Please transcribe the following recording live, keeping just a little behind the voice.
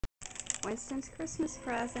Winston's Christmas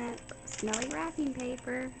present. Smelly wrapping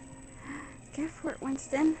paper. Go for it,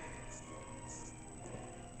 Winston.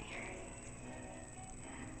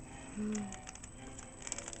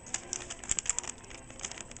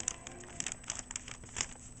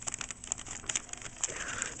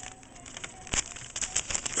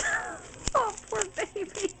 Oh, poor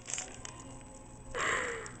baby.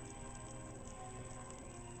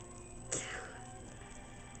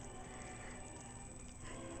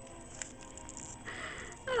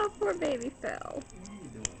 Oh, poor baby fell. What are you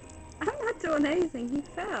doing? I'm not doing anything. He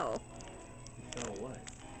fell. You fell what?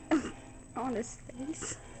 On his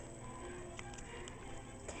face.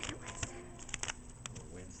 Get it, Winston. Oh,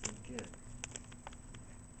 Winston, get it.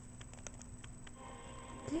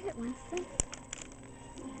 Get it, Winston.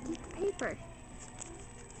 Get the paper.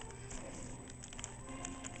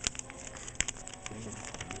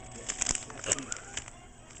 Winston.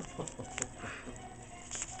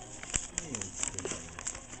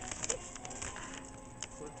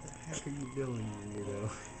 What the heck are you doing, you weirdo?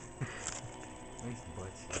 Nice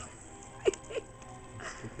butt shot.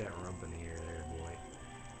 Stick that rump in the air there, boy.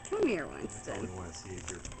 Come here, That's all Winston. we want to see is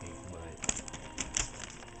your pink butt.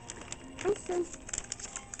 Winston.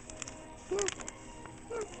 Here.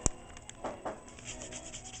 Here.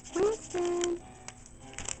 Winston.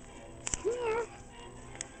 Come here.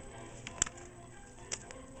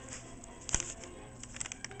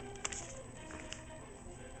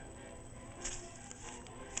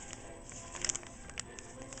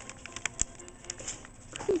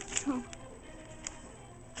 Oh.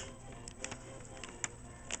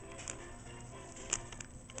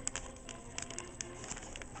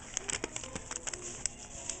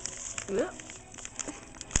 Yep.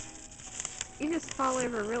 You just fall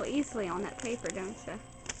over real easily on that paper, don't you?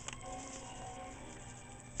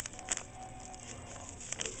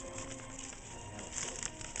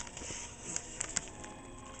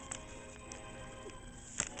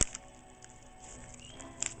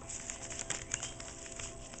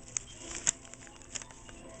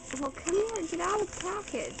 Well, come here. Get out of the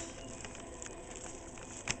package.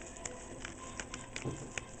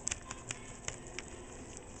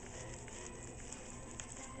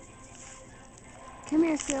 Come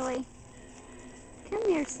here, silly. Come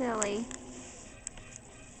here, silly.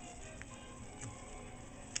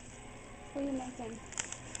 What are you making?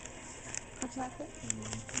 Hot chocolate?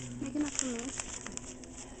 Make enough for me.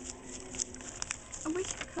 I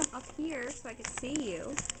wish you'd come up here so I could see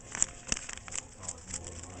you.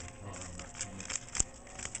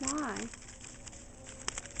 Why?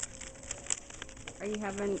 Are you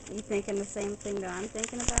thinking the same thing that I'm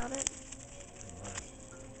thinking about it?